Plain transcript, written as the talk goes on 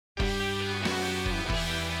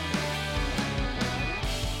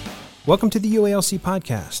Welcome to the UALC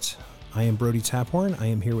podcast. I am Brody Taphorn. I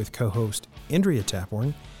am here with co-host Andrea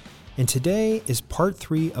Taphorn, and today is part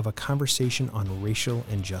 3 of a conversation on racial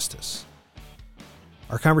injustice.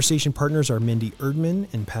 Our conversation partners are Mindy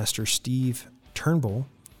Erdman and Pastor Steve Turnbull,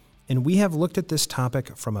 and we have looked at this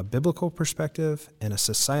topic from a biblical perspective and a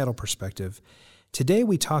societal perspective. Today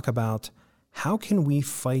we talk about how can we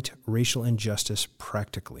fight racial injustice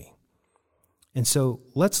practically. And so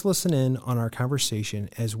let's listen in on our conversation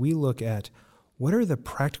as we look at what are the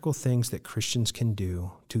practical things that Christians can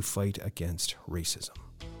do to fight against racism.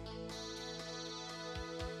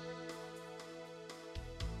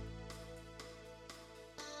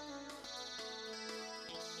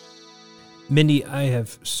 Mindy, I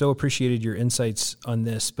have so appreciated your insights on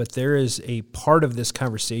this, but there is a part of this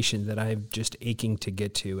conversation that I'm just aching to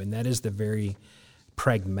get to, and that is the very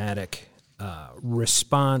pragmatic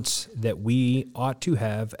response that we ought to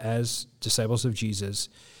have as disciples of Jesus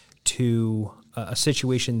to a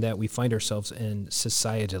situation that we find ourselves in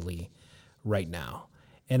societally right now.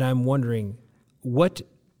 And I'm wondering, what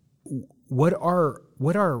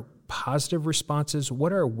are positive responses?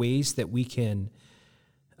 What are ways that we can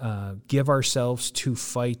give ourselves to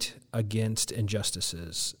fight against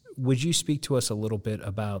injustices? Would you speak to us a little bit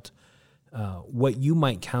about what you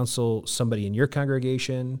might counsel somebody in your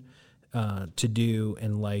congregation to do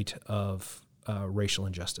in light of racial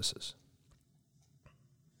injustices?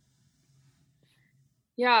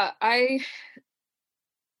 Yeah,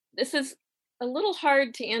 this is a little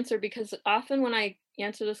hard to answer because often when I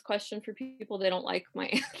answer this question for people, they don't like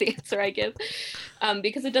the answer I give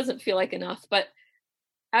because it doesn't feel like enough. But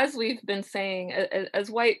as we've been saying,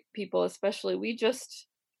 as white people especially, we just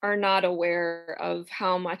are not aware of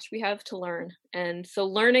how much we have to learn. And so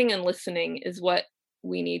learning and listening is what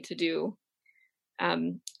we need to do.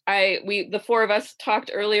 The four of us talked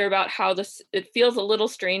earlier about how it feels a little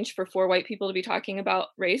strange for 4 white people to be talking about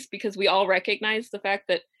race because we all recognize the fact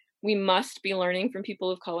that we must be learning from people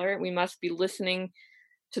of color. We must be listening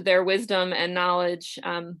to their wisdom and knowledge.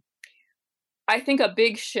 I think a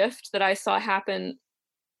big shift that I saw happen,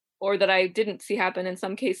 or that I didn't see happen in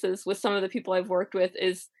some cases with some of the people I've worked with,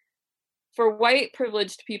 is for white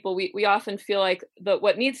privileged people, we often feel like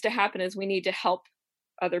what needs to happen is we need to help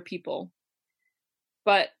other people.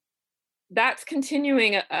 But that's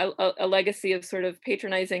continuing a legacy of sort of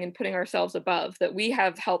patronizing and putting ourselves above, that we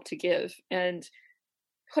have help to give, and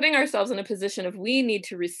putting ourselves in a position of we need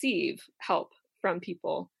to receive help from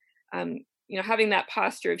people. Having that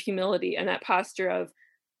posture of humility and that posture of,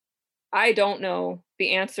 I don't know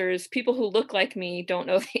the answers. People who look like me don't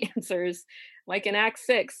know the answers. Like in Acts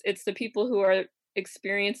 6, it's the people who are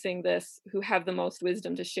experiencing this who have the most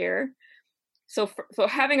wisdom to share. So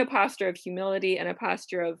having a posture of humility and a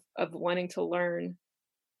posture of wanting to learn.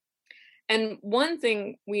 And one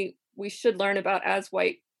thing we should learn about as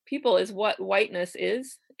white people is what whiteness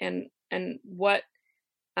is, and what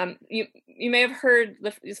you may have heard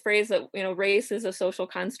this phrase that race is a social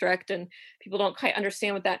construct, and people don't quite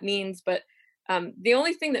understand what that means. But the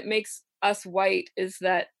only thing that makes us white is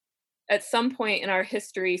that at some point in our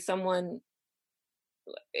history, someone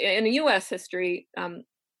in U.S. history,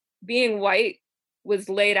 being white was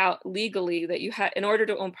laid out legally, that you had, in order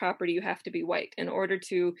to own property, you have to be white. In order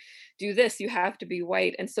to do this, you have to be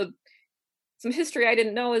white. And so some history I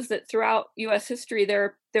didn't know is that throughout U.S. history,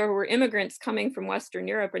 there were immigrants coming from Western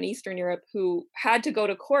Europe and Eastern Europe who had to go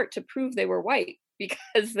to court to prove they were white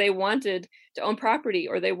because they wanted to own property,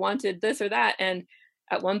 or they wanted this or that. And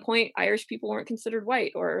at one point, Irish people weren't considered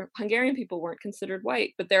white, or Hungarian people weren't considered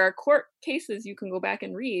white. But there are court cases you can go back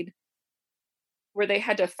and read where they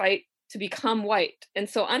had to fight to become white. And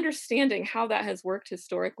so understanding how that has worked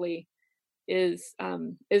historically is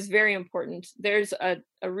very important. There's a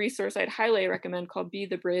resource I'd highly recommend called Be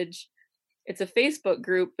the Bridge. It's a Facebook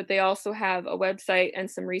group, but they also have a website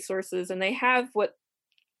and some resources. And they have what,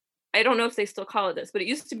 I don't know if they still call it this, but it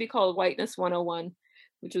used to be called Whiteness 101,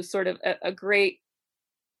 which was sort of a great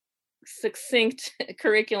succinct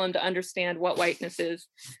curriculum to understand what whiteness is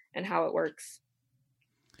and how it works.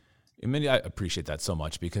 And Mindy, I appreciate that so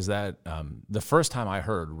much, because that the first time I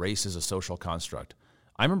heard race is a social construct,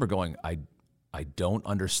 I remember going, I don't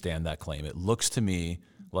understand that claim. It looks to me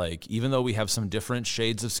like, even though we have some different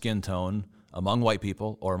shades of skin tone among white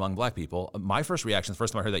people or among black people, my first reaction, the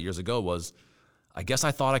first time I heard that years ago, was, I guess I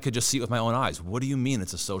thought I could just see it with my own eyes. What do you mean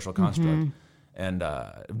it's a social construct? Mm-hmm. And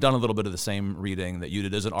I've done a little bit of the same reading that you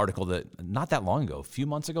did. There's an article that not that long ago, a few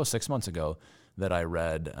months ago, 6 months ago, that I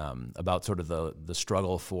read about sort of the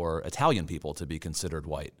struggle for Italian people to be considered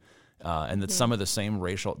white. and that some of the same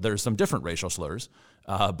there's some different racial slurs,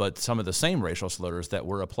 but some of the same racial slurs that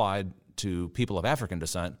were applied to people of African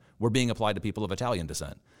descent were being applied to people of Italian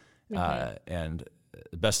descent. And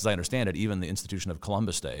best as I understand it, even the institution of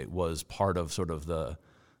Columbus Day was part of sort of the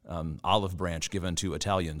olive branch given to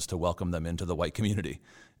Italians to welcome them into the white community.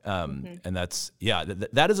 And that's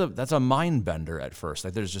a mind bender at first.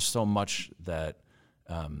 Like there's just so much that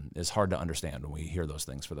is hard to understand when we hear those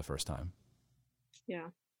things for the first time. Yeah.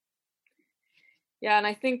 Yeah, and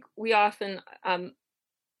I think we often, as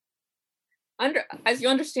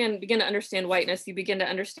you begin to understand whiteness, you begin to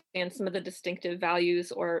understand some of the distinctive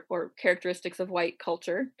values or characteristics of white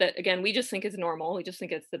culture that, again, we just think is normal. We just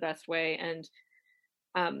think it's the best way. And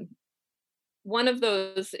one of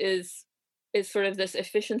those is sort of this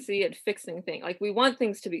efficiency and fixing thing. Like we want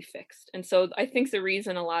things to be fixed. And so I think the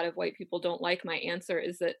reason a lot of white people don't like my answer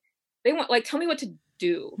is that they want, like, tell me what to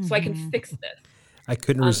do so I can fix this. I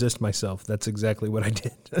couldn't resist myself. That's exactly what I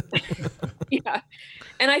did. Yeah.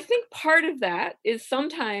 And I think part of that is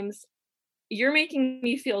sometimes you're making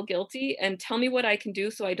me feel guilty, and tell me what I can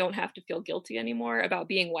do so I don't have to feel guilty anymore about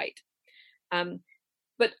being white.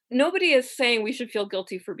 But nobody is saying we should feel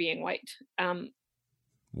guilty for being white.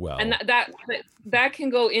 Well, and that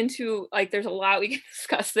can go into, like, there's a lot we can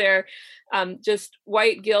discuss there. Just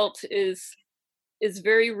white guilt is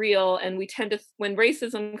very real, and we tend to, when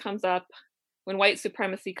racism comes up, when white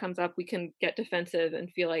supremacy comes up, we can get defensive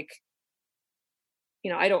and feel like,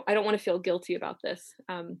 I don't want to feel guilty about this.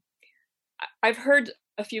 I've heard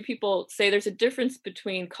a few people say there's a difference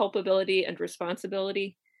between culpability and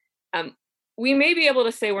responsibility. We may be able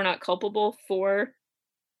to say we're not culpable for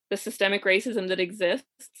the systemic racism that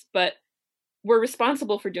exists, but we're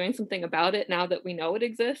responsible for doing something about it now that we know it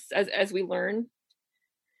exists, as we learn.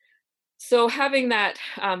 So having that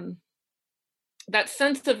that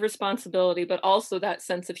sense of responsibility, but also that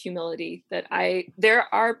sense of humility, that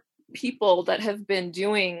there are people that have been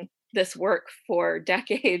doing this work for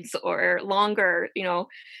decades or longer.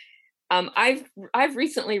 I've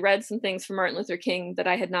recently read some things from Martin Luther King that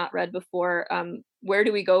I had not read before. Where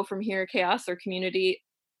Do We Go From Here? Chaos or Community?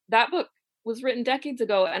 That book was written decades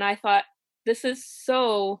ago, and I thought, this is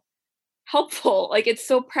so helpful. Like, it's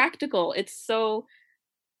so practical. It's so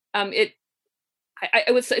it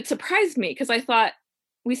surprised me, because I thought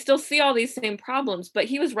we still see all these same problems, but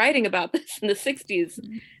he was writing about this in the 60s,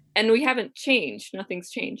 and we haven't changed.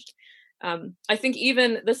 Nothing's changed. I think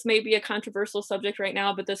even this may be a controversial subject right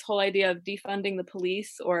now, but this whole idea of defunding the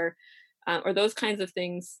police or those kinds of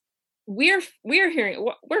things, we're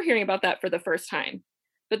hearing about that for the first time.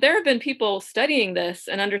 But there have been people studying this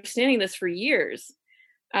and understanding this for years.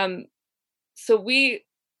 So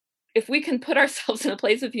if we can put ourselves in a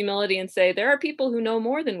place of humility and say, there are people who know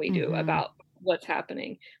more than we do about what's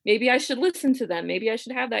happening. Maybe I should listen to them. Maybe I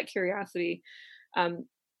should have that curiosity.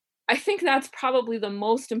 I think that's probably the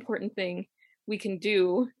most important thing we can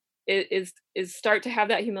do is start to have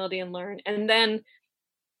that humility and learn. And then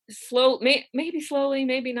maybe slowly,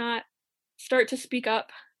 maybe not, start to speak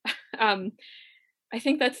up. I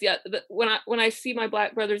think that's when I see my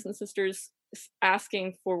Black brothers and sisters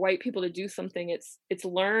asking for white people to do something, it's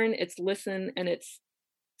learn, it's listen, and it's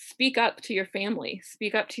speak up to your family,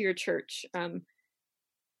 speak up to your church,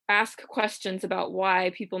 ask questions about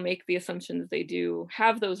why people make the assumptions they do,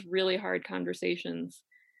 have those really hard conversations.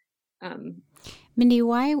 Mindy,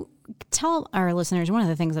 tell our listeners, one of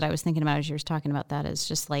the things that I was thinking about as you were talking about that is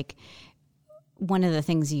just like, one of the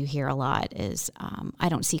things you hear a lot is, I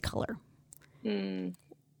don't see color.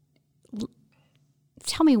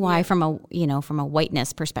 Tell me why, from a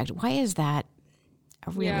whiteness perspective, why is that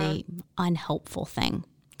a really unhelpful thing,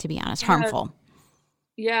 to be honest, harmful?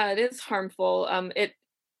 Yeah, it is harmful.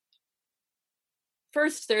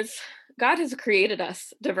 First, God has created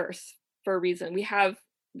us diverse for a reason. We have,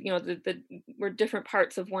 we're different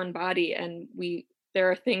parts of one body, and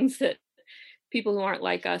there are things that people who aren't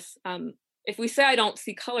like us, if we say I don't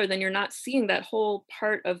see color, then you're not seeing that whole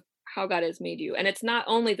part of how God has made you. And it's not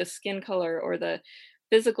only the skin color or the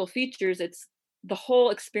physical features, it's the whole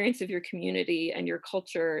experience of your community and your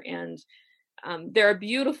culture. And there are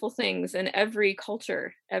beautiful things in every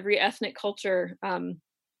culture, every ethnic culture,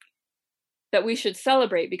 that we should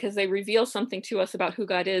celebrate, because they reveal something to us about who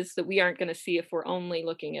God is that we aren't going to see if we're only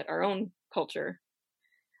looking at our own culture.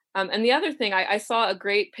 And the other thing, I saw a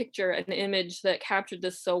great picture, an image that captured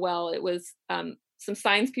this so well. It was some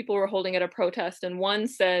signs people were holding at a protest, and one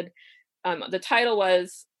said, the title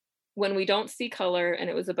was "When We Don't See Color," and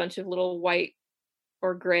it was a bunch of little white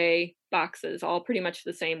or gray boxes, all pretty much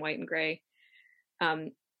the same, white and gray.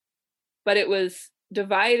 But it was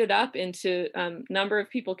divided up into number of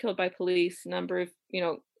people killed by police, number of,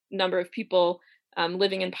 number of people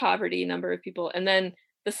living in poverty, number of people. And then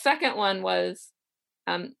the second one was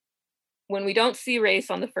when we don't see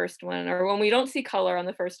race on the first one, or when we don't see color on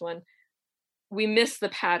the first one, we miss the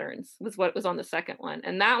patterns, was what was on the second one.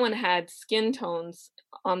 And that one had skin tones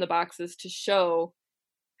on the boxes to show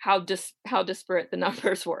how disparate the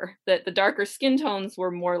numbers were, that the darker skin tones were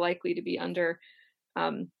more likely to be under,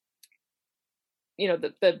 the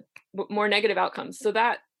more negative outcomes. So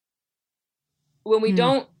that when we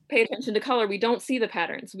don't pay attention to color, we don't see the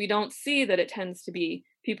patterns. We don't see that it tends to be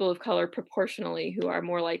people of color proportionally who are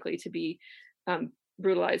more likely to be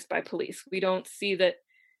brutalized by police. We don't see that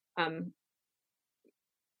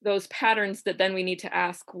those patterns that then we need to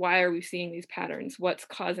ask, why are we seeing these patterns? What's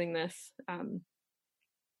causing this?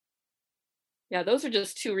 Those are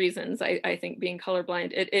just two reasons I think being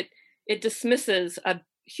colorblind, it dismisses a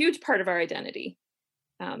huge part of our identity.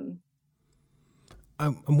 I'm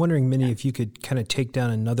wondering, Mindy, if you could kind of take down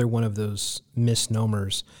another one of those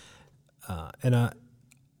misnomers.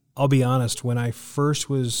 I'll be honest, when I first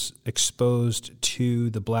was exposed to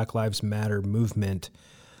the Black Lives Matter movement,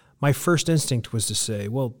 my first instinct was to say,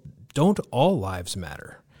 well, don't all lives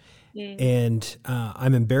matter? And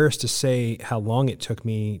I'm embarrassed to say how long it took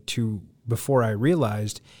me before I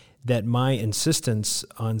realized that my insistence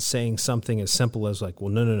on saying something as simple as like,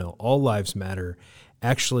 well, no, all lives matter,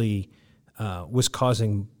 actually was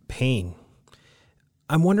causing pain.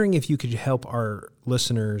 I'm wondering if you could help our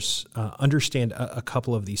listeners understand a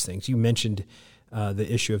couple of these things. You mentioned the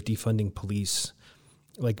issue of defunding police.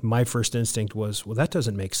 Like my first instinct was, well, that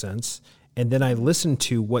doesn't make sense. And then I listened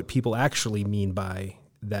to what people actually mean by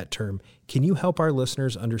that term. Can you help our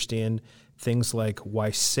listeners understand things like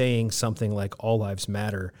why saying something like all lives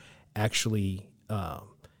matter actually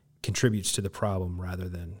contributes to the problem rather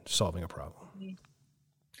than solving a problem?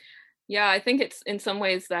 Yeah, I think it's in some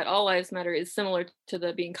ways that all lives matter is similar to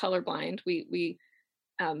the being colorblind.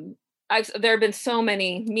 There have been so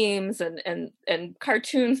many memes and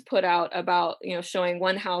cartoons put out about, showing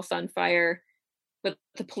one house on fire, but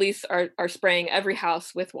the police are spraying every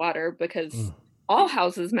house with water because all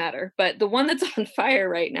houses matter. But the one that's on fire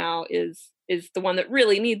right now is the one that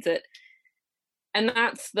really needs it. And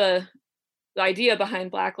that's the idea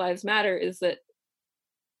behind Black Lives Matter, is that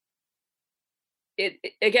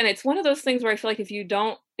it's one of those things where I feel like if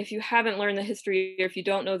you haven't learned the history, or if you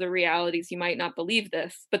don't know the realities, you might not believe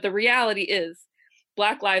this. But the reality is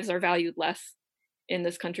Black lives are valued less in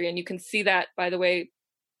this country. And you can see that by the way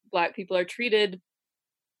Black people are treated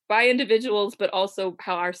by individuals, but also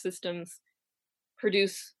how our systems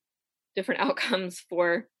produce different outcomes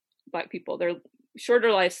for Black people. They're shorter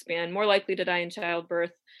lifespan, more likely to die in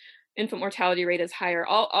childbirth, infant mortality rate is higher.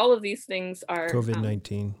 All of these things are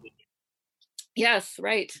COVID-19. Yes,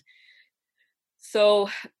 right. So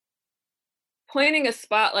pointing a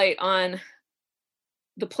spotlight on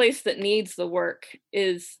the place that needs the work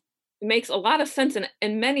makes a lot of sense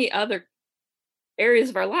in many other areas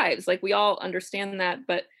of our lives. Like, we all understand that,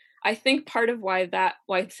 but I think part of why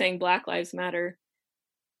saying Black Lives Matter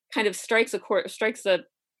kind of strikes a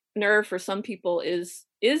nerve for some people is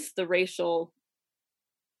the racial,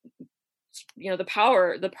 the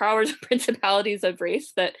powers and principalities of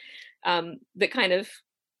race that kind of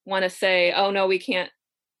want to say, oh no, we can't,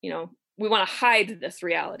 we want to hide this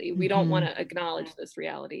reality. We don't want to acknowledge this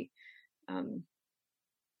reality. And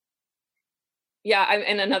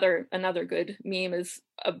another good meme is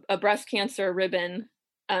a breast cancer ribbon.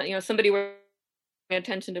 Somebody were paying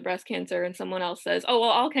attention to breast cancer and someone else says, oh, well,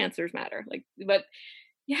 all cancers matter. But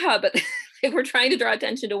if we're trying to draw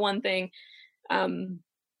attention to one thing,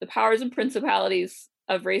 the powers and principalities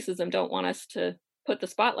of racism don't want us to put the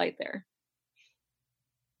spotlight there.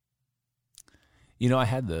 I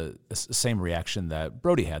had the same reaction that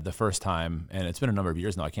Brody had the first time, and it's been a number of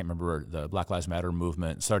years now. I can't remember, the Black Lives Matter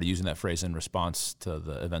movement started using that phrase in response to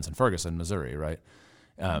the events in Ferguson, Missouri, right?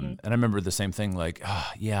 And I remember the same thing, like,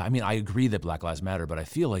 I agree that Black Lives Matter, but I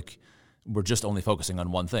feel like we're just only focusing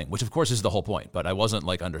on one thing, which of course is the whole point, but I wasn't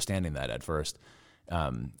understanding that at first.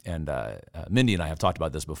 Mindy and I have talked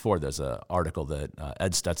about this before. There's an article that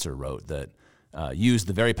Ed Stetzer wrote that used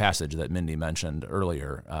the very passage that Mindy mentioned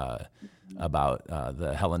earlier about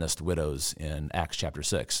the Hellenist widows in Acts chapter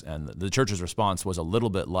 6. And the church's response was a little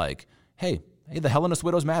bit like, hey, the Hellenist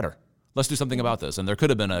widows matter. Let's do something about this. And there could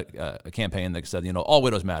have been a campaign that said, all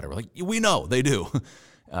widows matter. We're like, we know they do.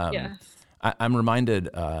 Yes. I'm reminded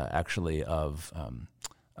actually of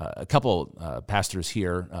a couple pastors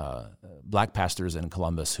here, Black pastors in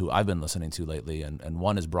Columbus, who I've been listening to lately. And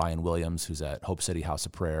one is Brian Williams, who's at Hope City House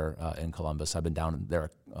of Prayer in Columbus. I've been down there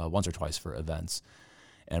once or twice for events.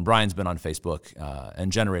 And Brian's been on Facebook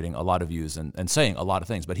and generating a lot of views and saying a lot of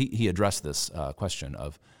things. But he addressed this question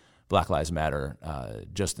of Black Lives Matter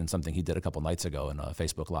just in something he did a couple nights ago in a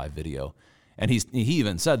Facebook Live video. And he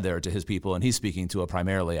even said there to his people, and he's speaking to a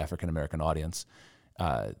primarily African-American audience,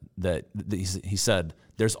 that he said,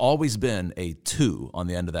 there's always been a 2 on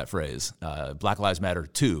the end of that phrase, Black Lives Matter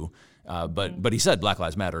 2. But he said Black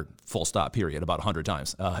Lives Matter, full stop, period, about 100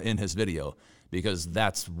 times in his video, because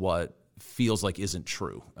that's what feels like isn't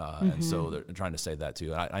true. And so they're trying to say that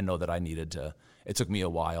too. I know that I needed to, it took me a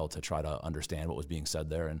while to try to understand what was being said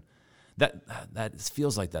there. And that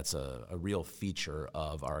feels like that's a real feature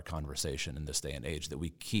of our conversation in this day and age, that we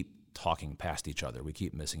keep talking past each other. We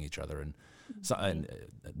keep missing each other. And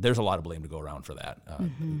there's a lot of blame to go around for that,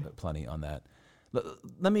 plenty on that.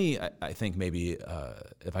 Let me, I think maybe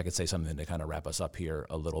if I could say something to kind of wrap us up here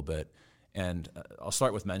a little bit. And I'll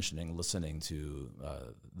start with listening to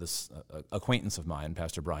this acquaintance of mine,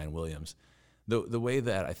 Pastor Brian Williams. The way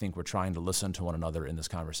that I think we're trying to listen to one another in this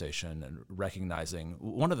conversation and recognizing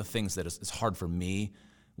one of the things that is hard for me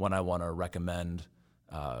when I want to recommend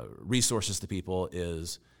resources to people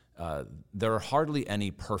is there are hardly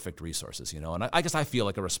any perfect resources, and I guess I feel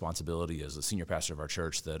like a responsibility as a senior pastor of our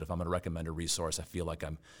church that if I'm going to recommend a resource, I feel like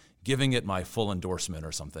I'm giving it my full endorsement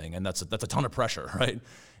or something, and that's a ton of pressure, right?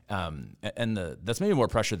 That's maybe more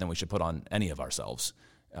pressure than we should put on any of ourselves.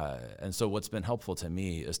 And so what's been helpful to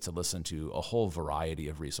me is to listen to a whole variety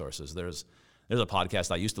of resources. There's a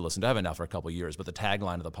podcast I used to listen to, I haven't now for a couple of years, but the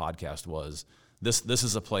tagline of the podcast was, this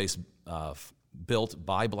is a place built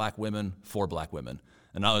by Black women for Black women.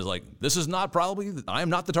 And I was like, I am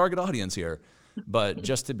not the target audience here. But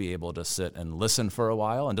just to be able to sit and listen for a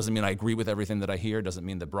while, and doesn't mean I agree with everything that I hear, doesn't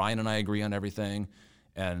mean that Brian and I agree on everything.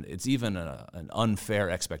 And it's even an unfair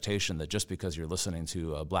expectation that just because you're listening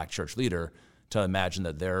to a Black church leader, to imagine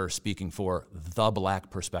that they're speaking for the Black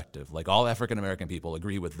perspective. Like all African-American people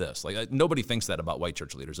agree with this. Like nobody thinks that about white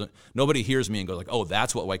church leaders. Nobody hears me and goes like, oh,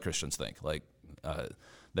 that's what white Christians think. Like that'd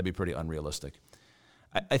be pretty unrealistic.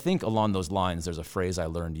 I think along those lines, there's a phrase I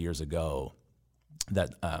learned years ago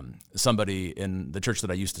that somebody in the church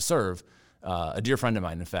that I used to serve, a dear friend of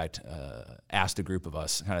mine, in fact, asked a group of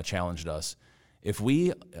us, kind of challenged us, if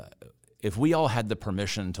we all had the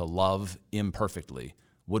permission to love imperfectly,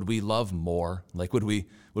 would we love more? Like, would we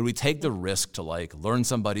take the risk to learn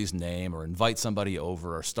somebody's name or invite somebody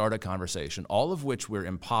over or start a conversation, all of which we're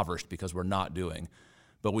impoverished because we're not doing,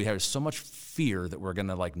 but we have so much fear that we're going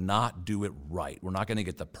to not do it right. We're not going to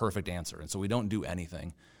get the perfect answer, and so we don't do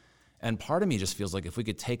anything. And part of me just feels like if we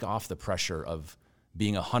could take off the pressure of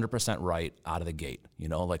being 100% right out of the gate,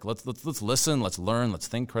 let's listen, let's learn, let's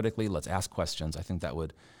think critically, let's ask questions. I think that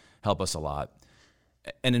would help us a lot.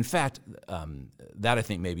 And in fact, that I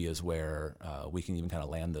think maybe is where we can even kind of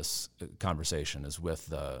land this conversation, is with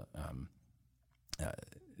the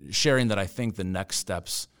sharing that I think the next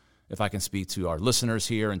steps, if I can speak to our listeners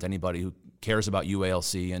here and to anybody who cares about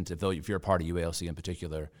UALC, and if you're a part of UALC in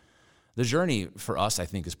particular, the journey for us, I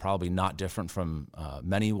think, is probably not different from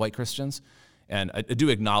many white Christians. And I do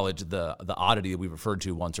acknowledge the oddity that we've referred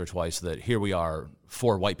to once or twice, that here we are,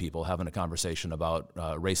 4 white people having a conversation about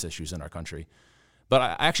race issues in our country. But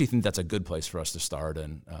I actually think that's a good place for us to start.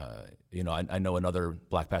 And, I know another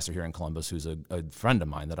Black pastor here in Columbus who's a friend of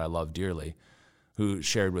mine that I love dearly, who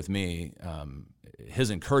shared with me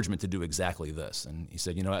his encouragement to do exactly this. And he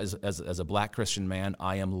said, as a Black Christian man,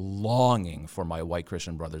 I am longing for my white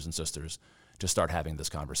Christian brothers and sisters to start having this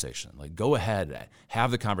conversation. Like, go ahead,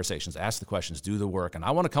 have the conversations, ask the questions, do the work. And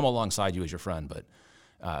I want to come alongside you as your friend, but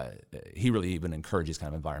he really even encourages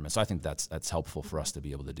kind of environment. So I think that's helpful for us to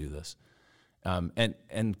be able to do this.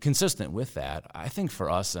 And consistent with that, I think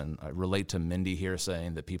for us, and I relate to Mindy here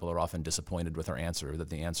saying that people are often disappointed with our answer,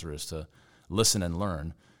 that the answer is to listen and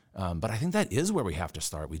learn. But I think that is where we have to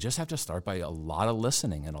start. We just have to start by a lot of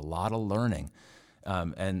listening and a lot of learning.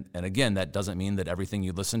 And again, that doesn't mean that everything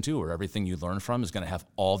you listen to or everything you learn from is going to have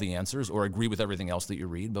all the answers or agree with everything else that you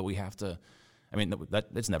read, but we have to,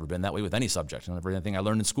 it's never been that way with any subject. And everything I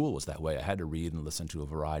learned in school was that way. I had to read and listen to a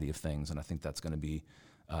variety of things, and I think that's going to be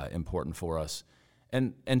important for us.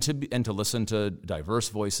 And to listen to diverse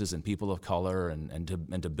voices and people of color, and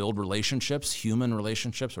to build relationships, human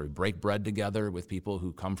relationships, where we break bread together with people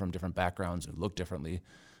who come from different backgrounds and look differently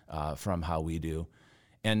from how we do.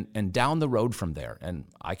 And down the road from there, and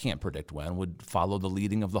I can't predict when, would follow the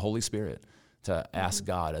leading of the Holy Spirit to ask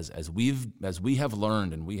God, as we have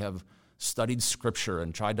learned and we have studied Scripture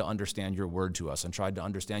and tried to understand your word to us and tried to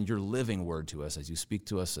understand your living word to us as you speak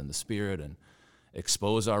to us in the Spirit and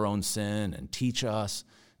expose our own sin and teach us,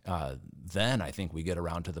 then I think we get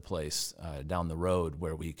around to the place down the road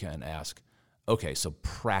where we can ask, okay, so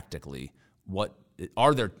practically, what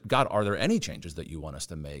are there any changes that you want us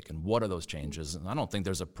to make, and what are those changes? And I don't think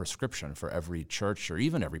there's a prescription for every church or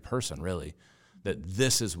even every person, really, that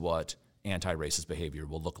this is what anti-racist behavior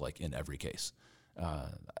will look like in every case.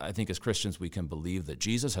 I think as Christians, we can believe that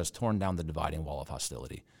Jesus has torn down the dividing wall of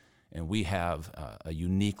hostility, and we have a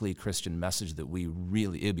uniquely Christian message that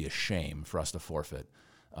it'd be a shame for us to forfeit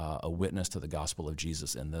a witness to the gospel of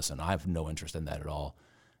Jesus in this, and I have no interest in that at all.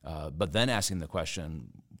 But then asking the question,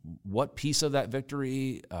 what piece of that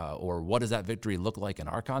victory or what does that victory look like in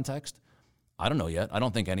our context? I don't know yet. I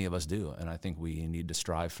don't think any of us do, and I think we need to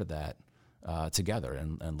strive for that together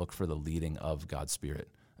and look for the leading of God's Spirit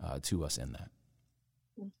to us in that.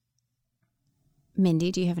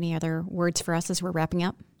 Mindy, do you have any other words for us as we're wrapping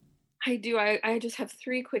up? I do. I just have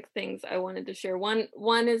 3 quick things I wanted to share. One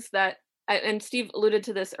is that, and Steve alluded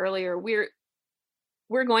to this earlier,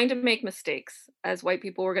 we're going to make mistakes as white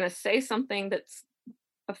people. We're going to say something that's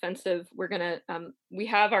offensive. We're going to, we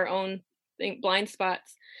have our own blind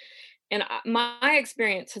spots. And my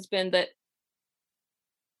experience has been that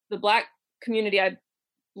the Black community I've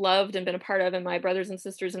loved and been a part of, and my brothers and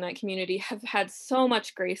sisters in that community have had so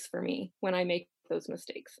much grace for me when I make those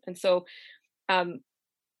mistakes. And so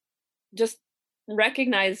just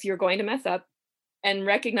recognize you're going to mess up, and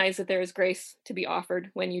recognize that there is grace to be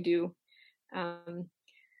offered when you do.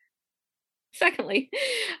 Secondly,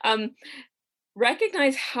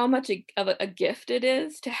 recognize how much of a gift it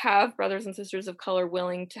is to have brothers and sisters of color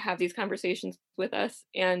willing to have these conversations with us,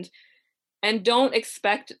 and don't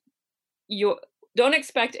expect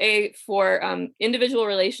for individual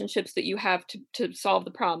relationships that you have to solve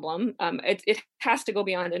the problem. It has to go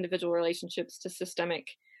beyond individual relationships to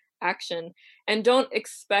systemic action, and don't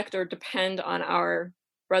expect or depend on our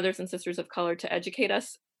brothers and sisters of color to educate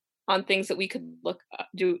us on things that we could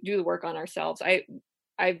do the work on ourselves.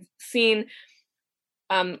 I'm seeing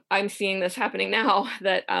this happening now,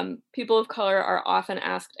 that people of color are often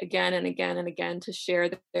asked again and again and again to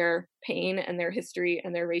share their pain and their history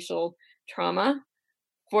and their racial trauma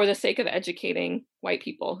for the sake of educating white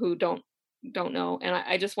people who don't know. And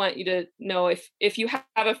I just want you to know, if you have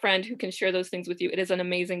a friend who can share those things with you, it is an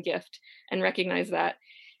amazing gift, and recognize that.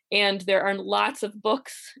 And there are lots of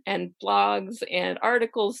books and blogs and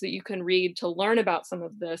articles that you can read to learn about some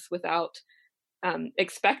of this without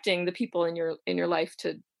expecting the people in your life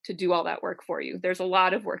to do all that work for you. There's a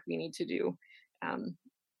lot of work we need to do. I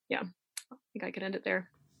think I could end it there.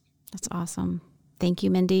 That's awesome. Thank you,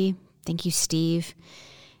 Mindy. Thank you, Steve.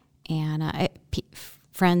 And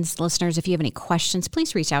friends, listeners, if you have any questions,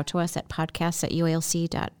 please reach out to us at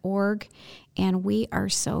podcasts@ualc.org. And we are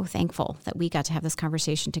so thankful that we got to have this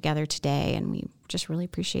conversation together today, and we just really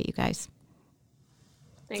appreciate you guys.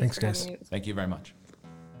 Thanks guys. Thank you very much.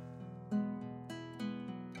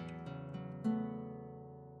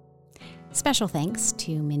 Special thanks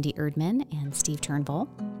to Mindy Erdman and Steve Turnbull.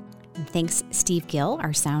 And thanks, Steve Gill,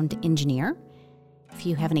 our sound engineer. If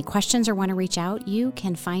you have any questions or want to reach out, you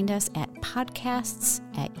can find us at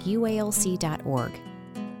podcasts@ualc.org.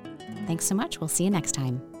 Thanks so much. We'll see you next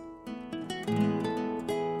time.